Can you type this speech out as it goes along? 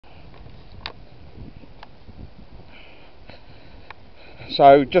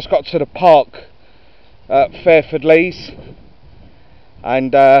So just got to the park at Fairford Leys,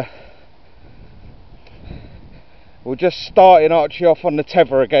 and we're just starting Archie off on the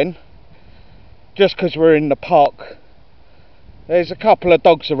tether again, just because we're in the park. There's a couple of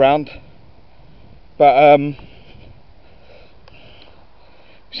dogs around, but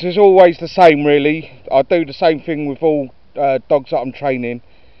this is always the same really. I do the same thing with all dogs that I'm training,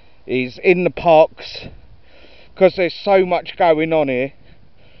 is in the parks, because there's so much going on here.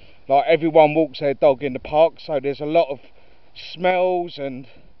 Like, everyone walks their dog in the park, so there's a lot of smells and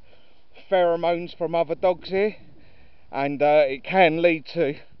pheromones from other dogs here, and it can lead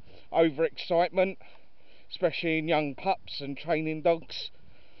to overexcitement, especially in young pups and training dogs.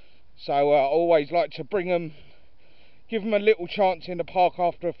 So I always like to bring them, give them a little chance in the park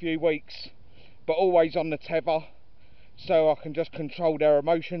after a few weeks, but always on the tether, so I can just control their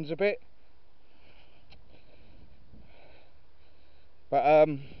emotions a bit. But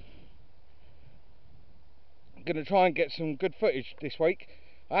I'm going to try and get some good footage this week.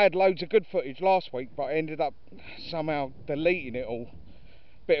 I had loads of good footage last week, but I ended up somehow deleting it all.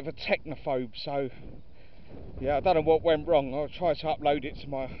 Bit of a technophobe, so yeah, I don't know what went wrong. I tried to upload it to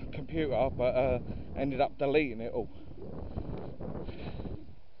my computer, but ended up deleting it all.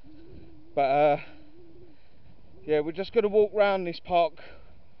 But yeah, we're just going to walk around this park,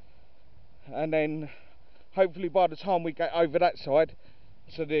 and then hopefully by the time we get over that side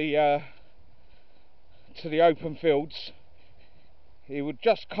to the open fields, he would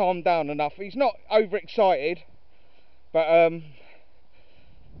just calm down enough. He's not overexcited, but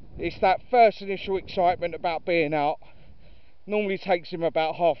it's that first initial excitement about being out. Normally takes him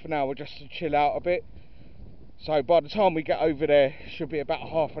about half an hour just to chill out a bit. So by the time we get over there, should be about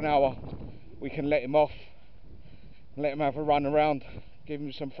half an hour. We can let him off, let him have a run around, give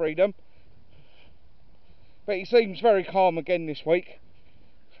him some freedom. But he seems very calm again this week.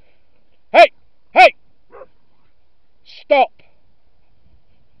 Hey! Hey! Stop!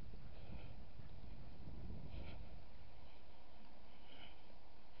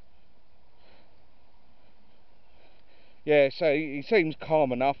 Yeah, so he seems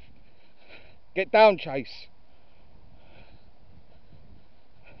calm enough. Get down, Chase.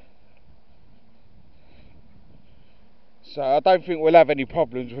 So I don't think we'll have any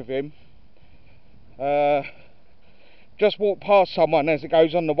problems with him. Just walked past someone as it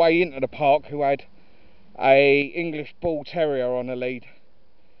goes on the way into the park who had a English Bull Terrier on a lead,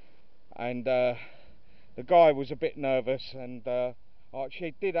 and the guy was a bit nervous, and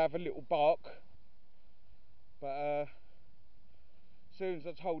Archie did have a little bark, but as soon as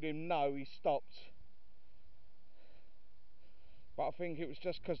I told him no, he stopped. But I think it was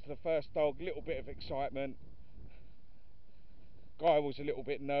just because of the first dog, little bit of excitement. Guy was a little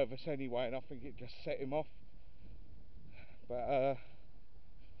bit nervous anyway, and I think it just set him off. But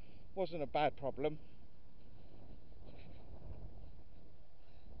wasn't a bad problem.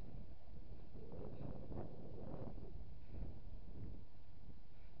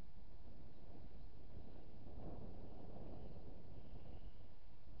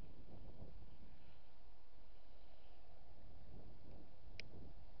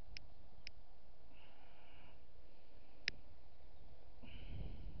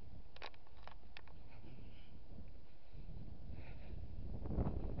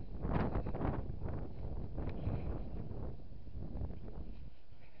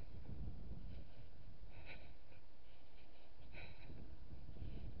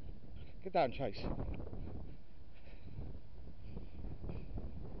 Get down, Chase.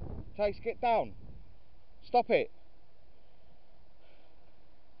 Chase, get down. Stop it.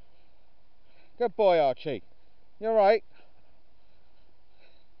 Good boy, Archie. You alright?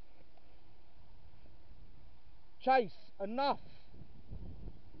 Chase, enough.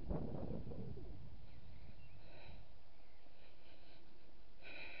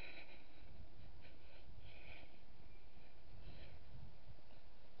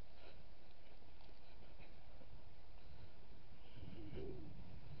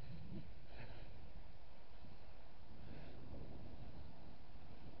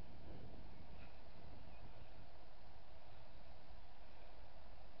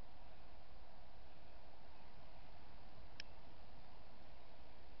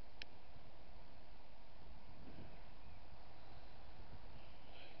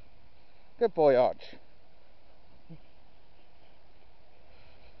 Good boy, Arch.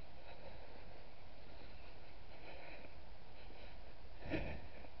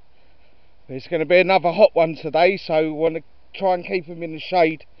 It's going to be another hot one today, so we want to try and keep them in the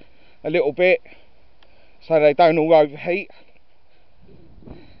shade a little bit so they don't all overheat.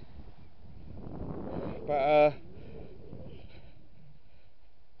 But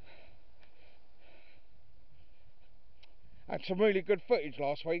had some really good footage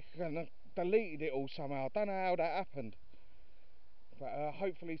last week and I deleted it all somehow. I don't know how that happened. But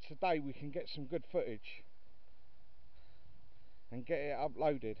hopefully today we can get some good footage and get it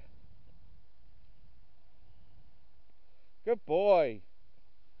uploaded. Good boy.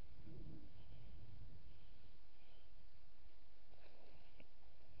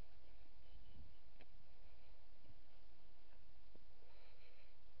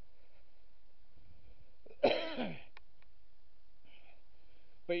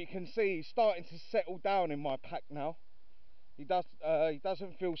 But you can see he's starting to settle down in my pack now. He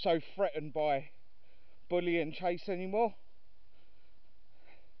doesn't feel so threatened by bully and chase anymore.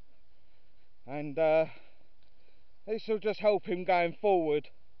 And this will just help him going forward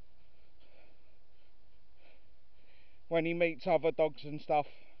when he meets other dogs and stuff.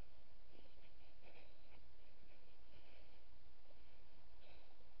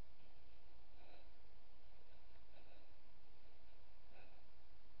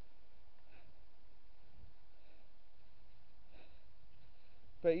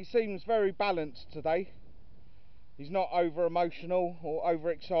 But he seems very balanced today. He's not over emotional or over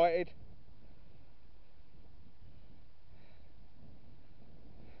excited.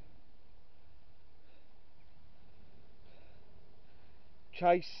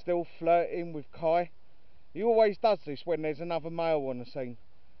 Chase still flirting with Kai. He always does this when there's another male on the scene.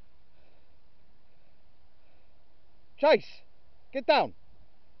 Chase, get down.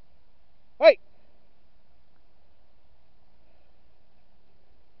 Hey,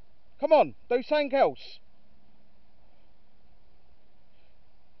 come on, do something else.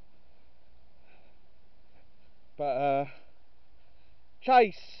 But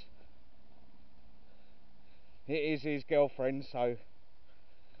Chase, it is his girlfriend, so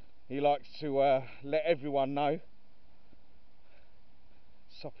he likes to let everyone know.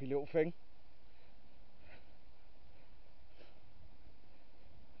 Soppy little thing.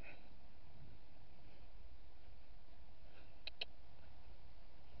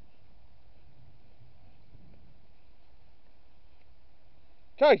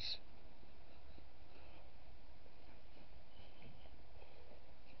 Chase.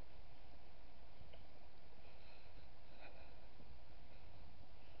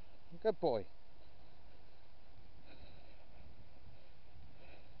 Good boy.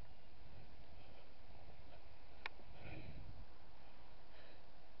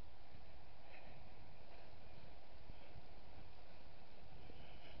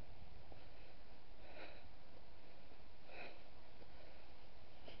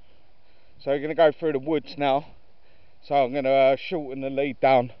 So we're going to go through the woods now. So I'm going to shorten the lead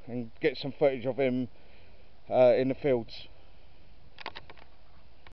down and get some footage of him in the fields.